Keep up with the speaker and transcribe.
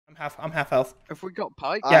I'm half health. Have we got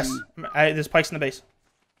pikes? Yes. There's pikes in the base.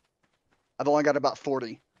 I've only got about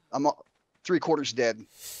 40. I'm 3/4 dead.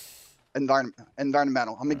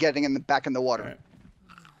 Environmental. I'm getting back in the water. Right.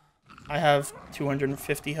 I have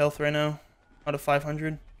 250 health right now, out of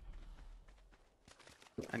 500.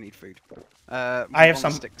 I need food. I have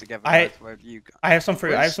some. Stick together. I have some for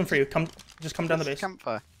you. I have some for you. Just come down the base.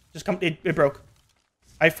 Campfire. Just come. It broke.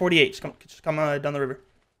 I have 48. Just come down the river.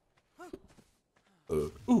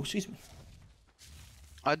 Ooh, excuse me.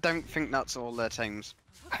 I don't think that's all their teams.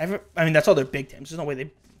 I mean, that's all their big teams. There's no way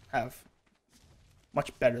they have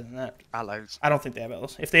much better than that. Allos. I don't think they have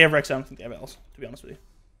L's. If they have Rex, I don't think they have L's, to be honest with you.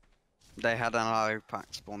 They had an allo pack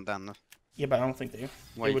spawned down the... Yeah, but I don't think they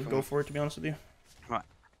would go for it, to be honest with you. Right.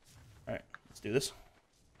 Alright, let's do this.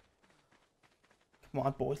 Come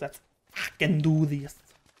on, boys. Let's fucking do this.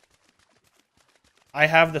 I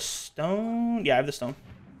have the stone. Yeah, I have the stone.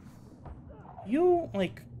 You,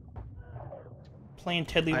 like, playing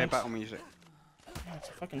Tiddly I have Winks? battle music. Yeah, it's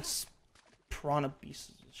a fucking piranha piece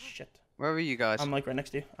of shit. Where are you guys? I'm, like, right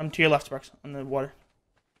next to you. I'm to your left, Sparks, on the water.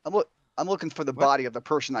 I'm looking for the body of the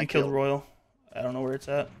person I killed. You killed Royal. I don't know where it's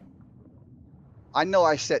at. I know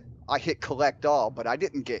I hit collect all, but I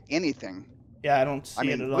didn't get anything. Yeah, I don't see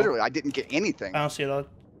it at all. Literally, I didn't get anything. I don't see it at all.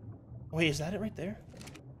 Wait, is that it right there?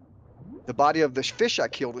 The body of the fish I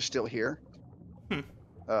killed is still here.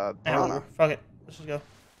 Piranha. Fuck it. Let's just go.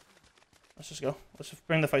 Let's just go. Let's just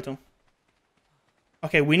bring the fight to him.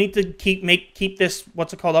 Okay, we need to keep this,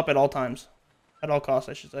 what's it called, up at all times. At all costs,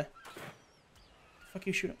 I should say. Fuck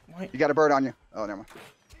you shooting. Why? You got a bird on you. Oh, never mind.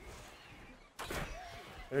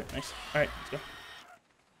 Alright, nice. Alright, let's go.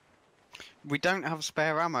 We don't have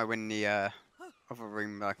spare ammo in the other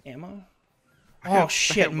room, though. Ammo? Oh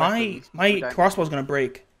shit, my crossbow's gonna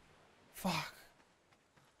break. Fuck.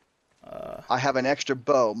 I have an extra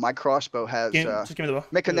bow. My crossbow has. Just give me the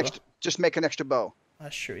bow. Just make an extra bow.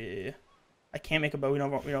 That's true. Yeah. I can't make a bow. We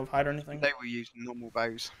don't have hide or anything. They were using normal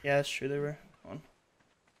bows. Yeah, that's true. They were. On.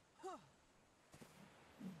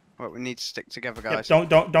 Well, we need to stick together, guys. Yep,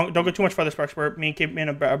 don't go too much further, Sparks. Keep me in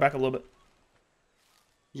our back a little bit.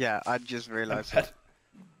 Yeah, I just realised that.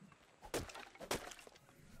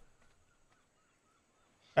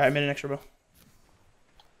 Alright, I made an extra bow.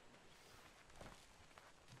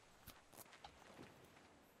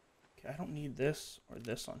 Okay, I don't need this or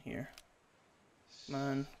this on here. Come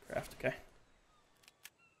on, craft. Okay.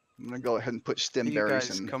 I'm gonna go ahead and put stem Are you berries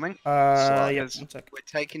guys in. coming? Yeah, 1 sec. We're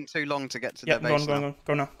taking too long to get to Yeah, their base now.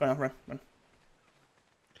 Go now, run.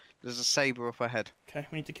 There's a saber up ahead. Okay,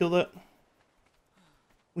 we need to kill that.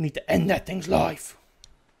 We need to end that thing's life.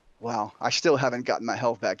 Wow, I still haven't gotten my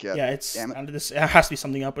health back yet. Yeah, it's Damn it. under this. It has to be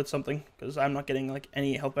something up with something because I'm not getting like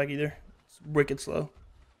any health back either. It's wicked slow.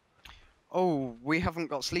 Oh, we haven't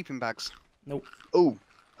got sleeping bags. Nope. Ooh,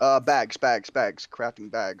 bags, crafting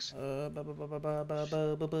bags.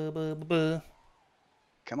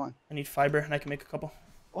 Come on. I need fiber and I can make a couple.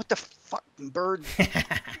 What the fucking bird?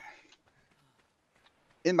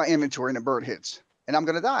 In my inventory and a bird hits. And I'm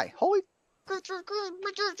gonna die. Holy.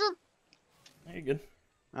 You're good.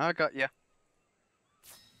 I got you.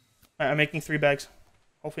 Alright, I'm making 3 bags.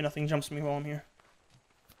 Hopefully nothing jumps me while I'm here.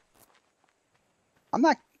 I'm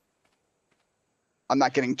not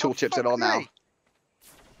getting tooltips at all now.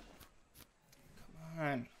 Come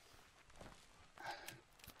on.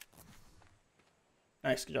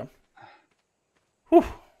 Nice, good job. Whew.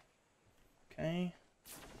 Okay.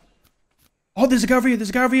 Oh, there's a guy over here. There's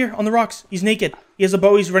a guy over here on the rocks. He's naked. He has a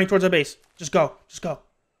bow. He's running towards our base. Just go. Just go.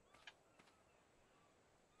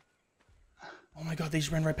 Oh my god, they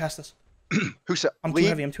just ran right past us. Who said? I'm too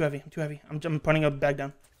heavy. I'm too heavy. I'm too heavy. I'm putting a bag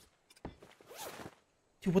down.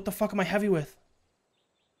 Dude, what the fuck am I heavy with?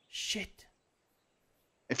 Shit.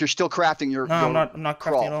 If you're still crafting, you're. No, I'm not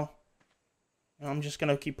crawl. crafting at all. No, I'm just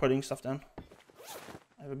gonna keep putting stuff down.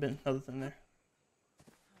 I have another thing there.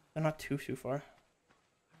 They're not too far.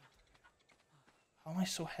 How am I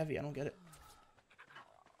so heavy? I don't get it.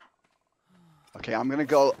 Okay, I'm gonna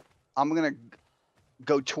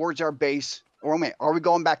go towards our base. Or wait, are we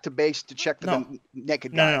going back to base to check for the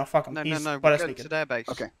naked guy? No, fuck him. No, He's we're butt-ass going naked. to their base.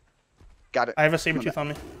 Okay, got it. I have a saber tooth on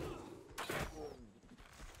me.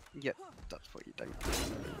 Yep, that's what you do.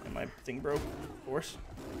 And my thing broke, of course.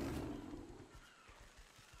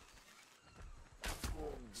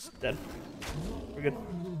 It's dead. We're good.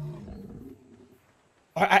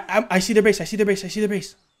 I see their base. I see their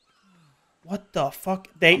base. What the fuck?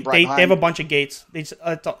 They have a bunch of gates. They just,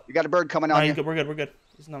 you got a bird coming on you. We're good.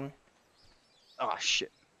 He's not me. Oh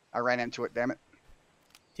shit! I ran into it. Damn it.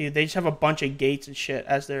 Dude, they just have a bunch of gates and shit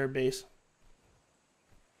as their base.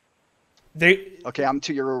 Okay, I'm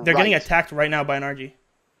to your They're right. getting attacked right now by an RG.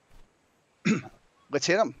 Let's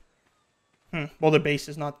hit them. Well, their base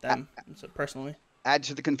is not them, so personally. Add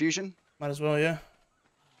to the confusion. Might as well, yeah.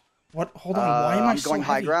 What? Hold on. Why am I I'm so going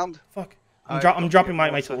high heavy? ground. Fuck. I've I'm got dropping the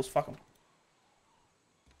my water. tools. Fuck them.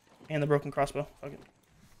 And the broken crossbow. Fuck it.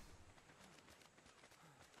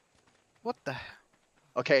 What the?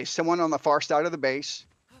 Okay, someone on the far side of the base.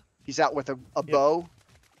 He's out with a bow.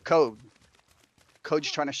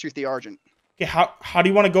 Code's trying to shoot the Argent. Okay, how do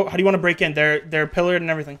you want to go? How do you want to break in? They're pillared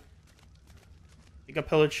and everything. You got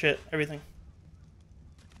pillared shit, everything.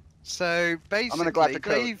 So basically, grab the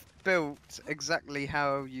code. they've built exactly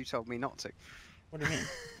how you told me not to. What do you mean?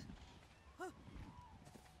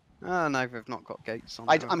 Oh no, they've not got gates on.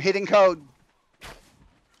 I'm hitting Code.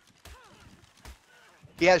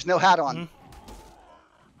 He has no hat on.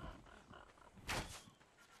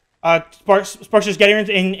 Sparks, just get here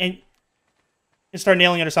and start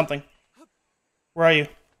nailing it or something. Where are you?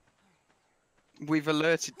 We've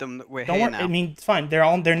alerted them that we're Don't here worry. now. I mean, it's fine.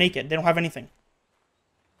 They're naked. They don't have anything.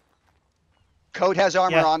 Code has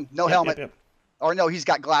armor Yeah. on, no Yep, helmet. yep. Or no, he's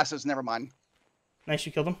got glasses. Never mind. Nice,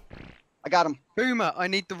 you killed him. I got him. Boomer, I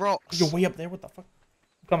need the rocks. You're way up there. What the fuck?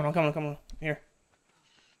 I'm coming. Here.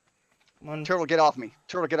 Come on. Turtle, get off me.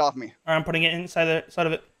 Turtle, get off me. All right, I'm putting it inside the side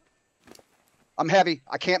of it. I'm heavy.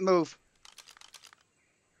 I can't move.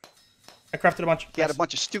 I crafted a bunch. He had a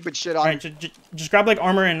bunch of stupid shit on All him. right, just grab like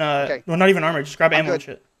armor and Okay. well, not even armor. Just grab I'm ammo and good.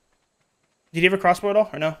 shit. Did you have a crossbow at all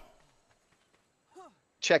or no?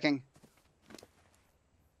 Checking.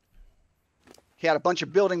 He had a bunch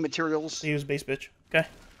of building materials. He was base bitch. Okay.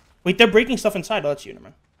 Wait, they're breaking stuff inside. Oh, that's you, never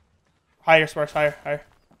mind. Higher, Sparks. Higher.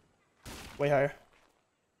 Way higher.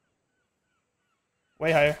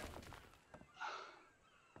 Way higher.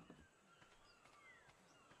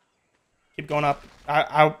 Keep going up.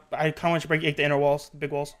 I kind of want you to break the inner walls, the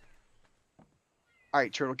big walls. All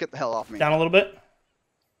right, Turtle, get the hell off me. Down a little bit.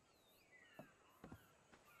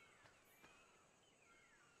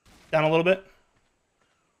 Down a little bit.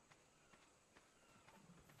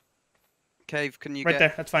 Cave, can you Right get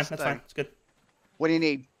there. That's fine. stone? That's fine. It's good. What do you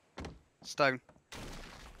need? Stone.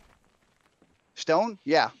 Stone?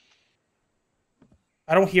 Yeah.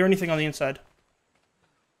 I don't hear anything on the inside.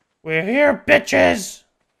 We're here, bitches!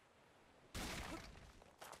 I'm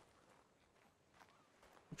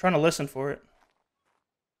trying to listen for it.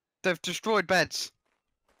 They've destroyed beds.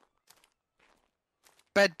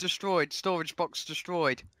 Bed destroyed. Storage box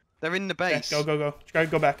destroyed. They're in the Okay, base. go. Just gotta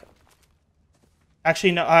go back.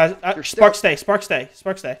 Actually, no. There's Spark stay.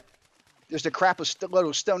 There's a crap of load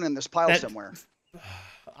of stone in this pile That- somewhere.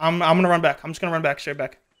 I'm gonna run back. I'm just gonna run back, straight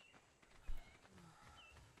back.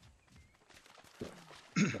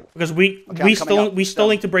 Because we still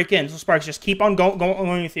need to break in. So Sparks, just keep on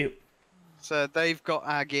going with you. So they've got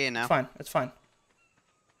our gear now. It's fine. It's fine.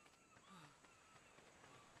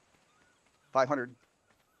 500.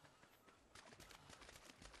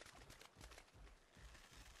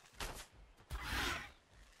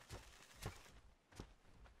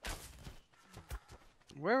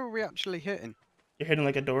 Where are we actually hitting? You're hitting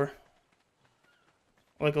like a door.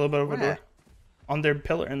 Like a little bit over a Where? door. On their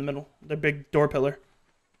pillar in the middle. Their big door pillar.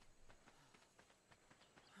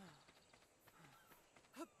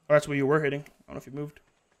 Oh, that's where you were hitting. I don't know if you moved.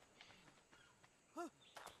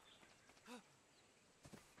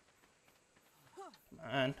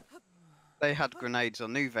 Man, They had grenades. I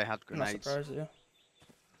knew they had I'm not grenades. surprised, yeah.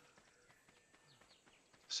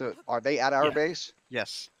 So are they at our Yeah. base?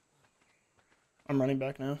 Yes. I'm running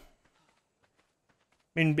back now. I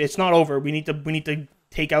mean, it's not over. We need to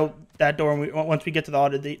take out that door, and once we get to the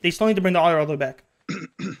Otter, they still need to bring the Otter all the way back.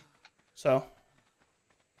 So,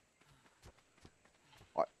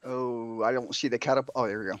 Oh, I don't see the catapult. Oh,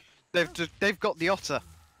 there we go. They've got the Otter.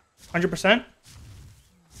 100%.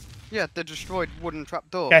 Yeah, the destroyed wooden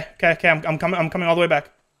trapdoor. Okay. I'm coming all the way back.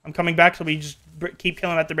 I'm coming back, so we just keep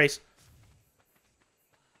killing at their base.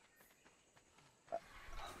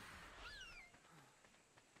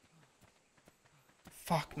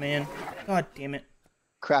 Fuck, man. God damn it.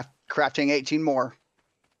 Crafting 18 more.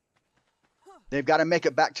 They've got to make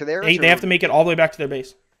it back to theirs. They have to make it all the way back to their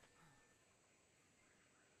base.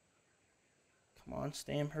 Come on,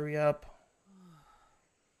 Stam, hurry up.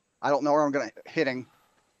 I don't know where I'm gonna hitting.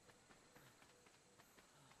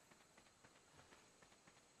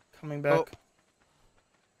 Coming back. Oh.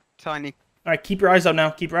 Tiny. All right, keep your eyes out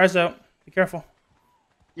now. Keep your eyes out. Be careful.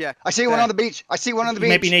 Yeah. I see one there. on the beach. I see one on the He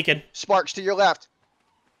beach. might be naked. Sparks to your left.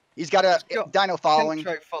 He's got a He's got dino following.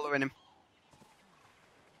 Intro following him.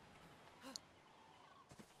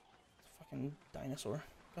 Fucking dinosaur.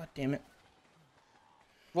 God damn it.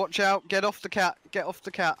 Watch out. Get off the cat. Get off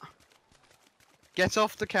the cat. Get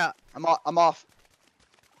off the cat. I'm off.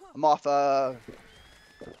 I'm off. I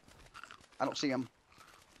don't see him.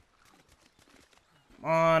 Come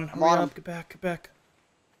on, I'm hurry on up, him. get back, get back.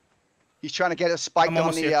 He's trying to get us spiked I'm on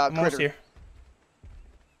almost the here. I'm almost critter. here.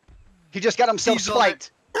 He just got himself He's on it.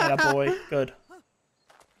 spiked. Yeah, boy, good.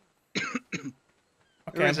 Or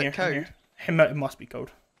Okay, is I'm it here. I'm code? here. It must be code.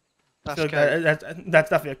 I That's feel like code. that's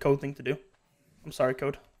definitely a code thing to do. I'm sorry,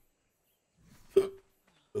 code.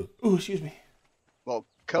 Ooh, excuse me. Well,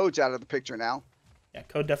 code's out of the picture now. Yeah,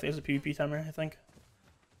 code definitely is a PvP timer, I think.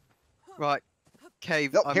 Right.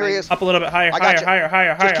 Cave. Nope, I here he mean, is. Up a little bit higher, I higher, gotcha. higher, higher,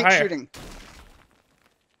 Just higher, keep higher. shooting.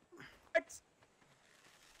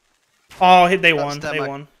 Oh, they That's won. They demo.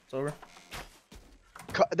 won. It's over.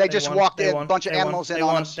 They just won, walked they in, won, a bunch of they won, animals in they on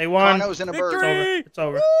won, us. they won. Carnos and a bird. It's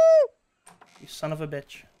over. It's over. You son of a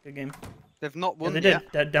bitch. Good game. they've not Yeah, won they did.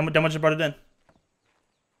 yet. Demo just brought it in.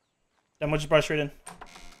 Demo just brought it straight in.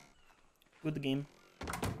 Good the game.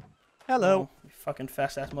 Hello. Oh, you fucking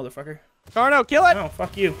fast ass motherfucker. Carno, kill it! No,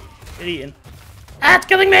 fuck you. Get eaten. Ah, it's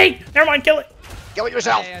killing me! Never mind, kill it! Kill it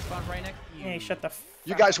yourself. Hey, I spawned right next to you. Hey, shut the fuck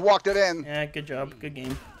You guys walked it in. Yeah, good job. Good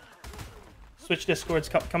game. Switch Discords.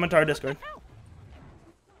 Come into our Discord.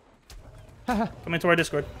 Come into our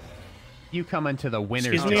Discord. You come into the winner's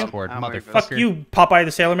Excuse me? Discord, I'm motherfucker. Fuck you, Popeye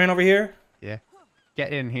the Sailor Man over here. Yeah.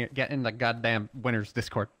 Get in here. Get in the goddamn winner's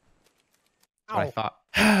Discord. That's what I Ow.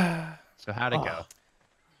 thought. So how'd it go?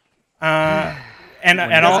 And When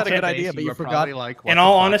and you all got a to good the idea, base, but you were forgot. probably Like, what in the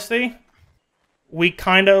all fuck? honesty, we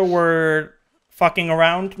kind of were fucking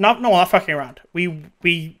around. Not fucking around.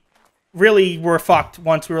 We really were fucked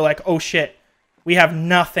once we were like, oh shit, we have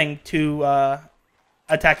nothing to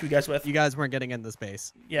attack you guys with. You guys weren't getting in this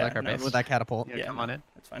base. Yeah, like our no, base? With that catapult. Yeah, Yeah, come no. on in.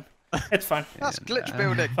 It's fine. It's fine. That's And, glitch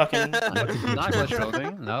building. Fucking It's not glitch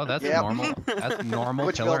building. No, that's Yep. normal. That's normal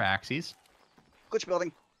Glitch pillar build. axes. Glitch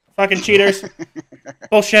building. fucking cheaters.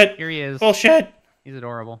 Bullshit. Here he is. Bullshit. He's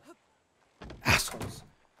adorable. Assholes.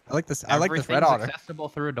 I like this. I like this red Everything's otter. accessible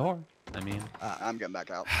through a door. I mean, I'm getting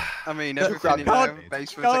back out. I mean, Don't- everything in don't- their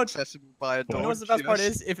base was don't- accessible by a door. You know what the best part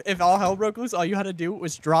is? If all hell broke loose, all you had to do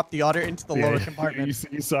was drop the otter into the lower compartment.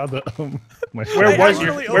 You saw the my Where I was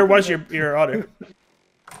actually your Where was opened your otter?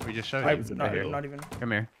 we just showed I, you. not, Here. not even.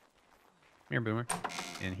 Come here. Here, Boomer.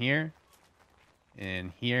 In here.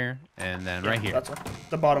 In here. And then right here. That's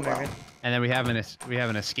the bottom area. And then we have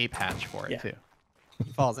an escape hatch for it Yeah. too.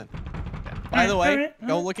 He falls in. By the Alright, way, alright,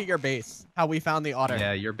 go alright. look at your base. How we found the otter.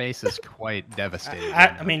 Yeah, your base is quite devastated.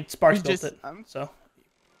 I mean, Sparks We built just- it, so.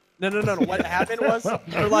 No. What happened was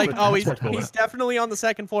we're like, oh, he's definitely on the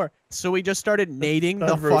second floor. So we just started nading The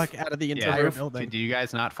the roof. fuck out of the entire roof. building. Do you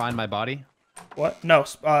guys not find my body? What? No,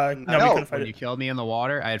 no, we No. couldn't fight When you it. killed me in the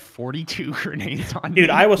water, I had 42 grenades on Dude,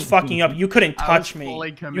 me. I was fucking up. You couldn't I was touch me. fully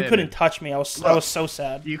You committed. couldn't touch me. I was so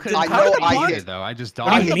sad. You couldn't I touch know me I either, did. though. I just What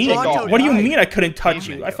do dodged. you I mean? hit Bronto What do you died. mean I couldn't touch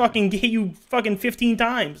Caveman you? I killed fucking hit you fucking 15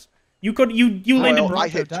 times. You landed. Well, I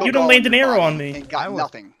hit Bronto You took don't all land of an your arrow body on me. And got I was-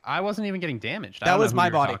 nothing. I wasn't even getting damaged. I That don't know was who my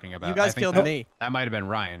you're body. talking about. You guys I think killed that- me. That might have been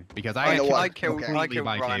Ryan because I I know got what? I killed completely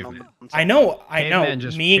by Ryan Caveman. I know. Caveman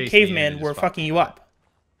just Me and chased me and Caveman just were fucked fucking me. you up.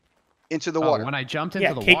 Into the Oh, water. when I jumped Yeah,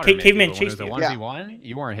 into the Ca- water, maybe, Caveman but when it was chased a you. 1v1,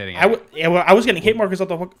 you weren't hitting I it. was getting hit markers out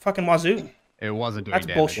the fucking wazoo. It wasn't doing That's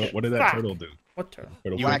damage. bullshit. What did that Fuck. turtle do? What turtle?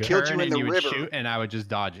 Turtle You When I would fuck killed turn you in and the you would river. shoot, and I would just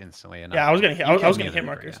dodge instantly. And Yeah, I was getting hit. you I was killed me getting in hit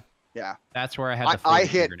the river, markers. Yeah. That's where I had I- the I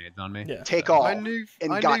 42 hit- grenades on me. Yeah. Take So- all I knew.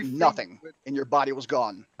 and I got knew nothing, Finn- and your body was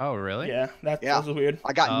gone. Oh, really? Yeah, that Yeah. was weird.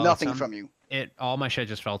 I got Oh, nothing some- from you. All my shit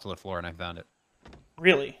just fell to the floor, and I found it.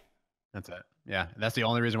 Really. That's it. Yeah, that's the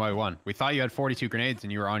only reason why we won. We thought you had 42 grenades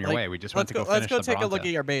and you were on your Like, way. We just went to go let's finish go the take a look Bronto.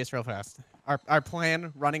 at your base real fast. Our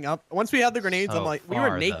plan running up. Once we had the grenades, So I'm like, we were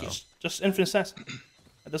far, naked. though. Just infinite assassin.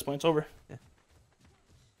 At this point, it's over.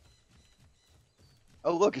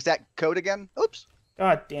 Oh, look, is that code again? Oops.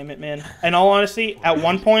 God damn it, man. In all honesty, at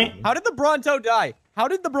one point, How did the Bronto die? How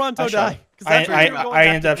did the Bronto I die? shot. 'Cause that's where you were going I back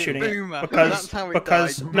ended to up do. shooting Boomer. it because That's how it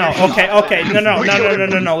died. no, okay,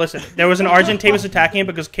 no. Listen, there was an Argentavis attacking it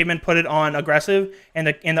because Caveman put it on aggressive, and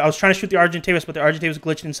I was trying to shoot the Argentavis, but the Argentavis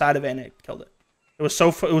glitched inside of it and it killed it. It was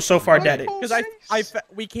so far dead. Because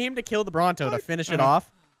we came to kill the Bronto to finish it Uh-huh.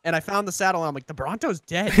 off, and I found the saddle. And I'm like, the Bronto's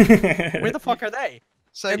dead. Where the fuck are they?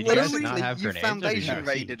 So And you literally- not have you grenades, or did you foundation have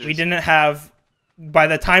raided siege? us. We didn't have. By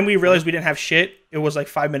the time we realized we didn't have shit, it was like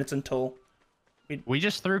 5 minutes until. We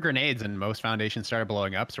just threw grenades and most foundations started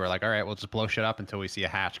blowing up. So we're like, all right, we'll just blow shit up until we see a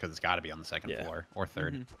hatch because it's got to be on the second Yeah. floor or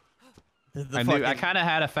third. The I fucking- kind of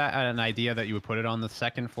had an idea that you would put it on the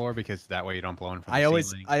second floor because that way you don't blow in from the I always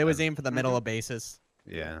ceiling. aim for the middle of bases.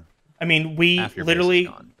 Yeah. I mean, we Half your base is literally.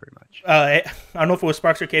 gone, pretty much. I don't know if it was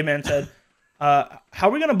Sparks or Caveman said, "How are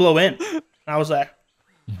we gonna blow in?" And I was like,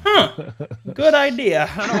 Huh. Good idea.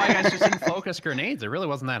 I don't know why you guys just didn't focus grenades. It really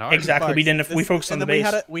wasn't that hard. Exactly. We didn't. We focused on the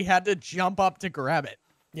base. We had to jump up to grab it.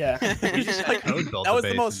 Yeah. We just like code built That was the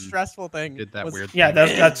base most and stressful thing. Did that was- weird. Yeah.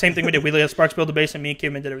 thing. That same thing we did. We let Sparks build the base, and me and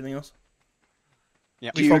Caveman did everything else. Yeah.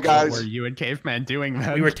 Do you What guys? were you and Caveman doing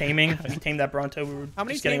then? We were taming. We tamed that Bronto. We were How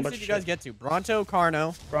many just getting a teams bunch did you of guys get to? Bronto,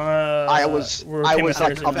 Carno. shit. I was we're I taming was that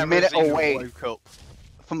like Thursday. a minute away Woke up.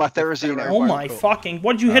 from a Therizino. Oh my fucking!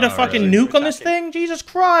 What did you hit a Oh, fucking really? nuke on this thing? Jesus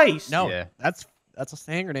Christ! No, Yeah. that's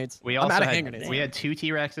a hand grenades. We I'm also out of had hand grenades. we had 2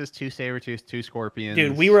 T-Rexes, 2 Sabertooths, 2 Scorpions.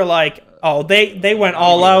 Dude, we were like, oh, they went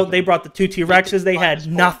all out. They brought the 2 T-Rexes. They had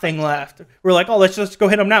nothing left. We're like, oh, let's just go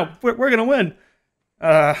hit them now. We're gonna win.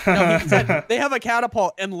 No, he said they have a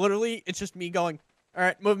catapult, and literally, it's just me going, all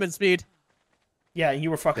right, movement speed. Yeah, you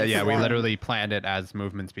were fucking. Yeah, we flying. literally planned it as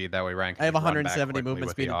movement speed that way rank. I have could run back 170 quickly movement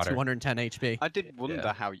with speed the and Otter. 210 HP. I did wonder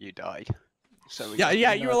Yeah. how you died. So Yeah,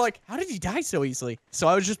 you were nuts. like, how did he die so easily? So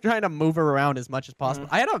I was just trying to move her around as much as possible.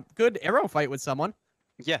 I had a good arrow fight with someone.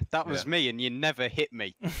 Yeah, that was Yeah. me, and you never hit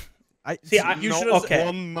me. See, I- you Not should have. okay.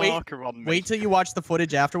 one Wait- marker on me. Wait till you watch the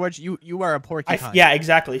footage afterwards. You are a porcupine. Yeah,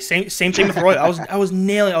 exactly. Same thing with Roy. I was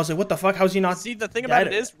nailing. I was like, what the fuck? How's he not? See, the thing about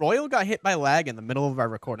it dead? is, Royal got hit by lag in the middle of our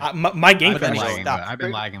recording. My game I've been crashed. lagging. Stop. I've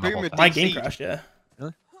been lagging the whole Boomer time. My game DC'd. crashed. Yeah.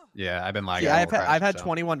 Yeah, I've been lagging. See, the I've whole had crash,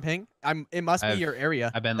 21 ping. It must be I've- your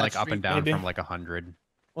area. I've been that like up street- and down maybe. from like 100.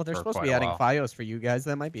 Well, they're for supposed to quite be a adding while. FiOS for you guys.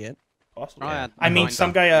 That might be it. Possibly. I had I mean, nine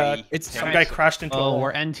some guy. three It's- Some hits. guy crashed into. Well, a-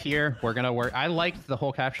 we're end tier. We're gonna work. I liked the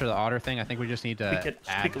whole capture the Otter thing. I think we just need to Speak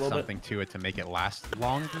add a little bit. something to it to make it last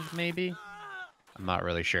longer, maybe. I'm not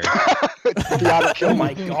really sure. The Otter Oh killed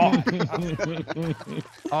my me. god.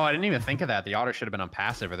 Oh, I didn't even think of that. The Otter should have been on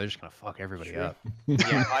passive, or they're just gonna fuck everybody up.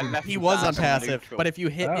 Yeah, I left He the was on fast passive, neutral. but if you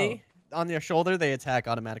hit me on your shoulder, they attack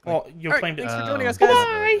automatically. Well, you All right, claimed it. thanks for joining us, Oh, guys.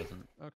 that really doesn't-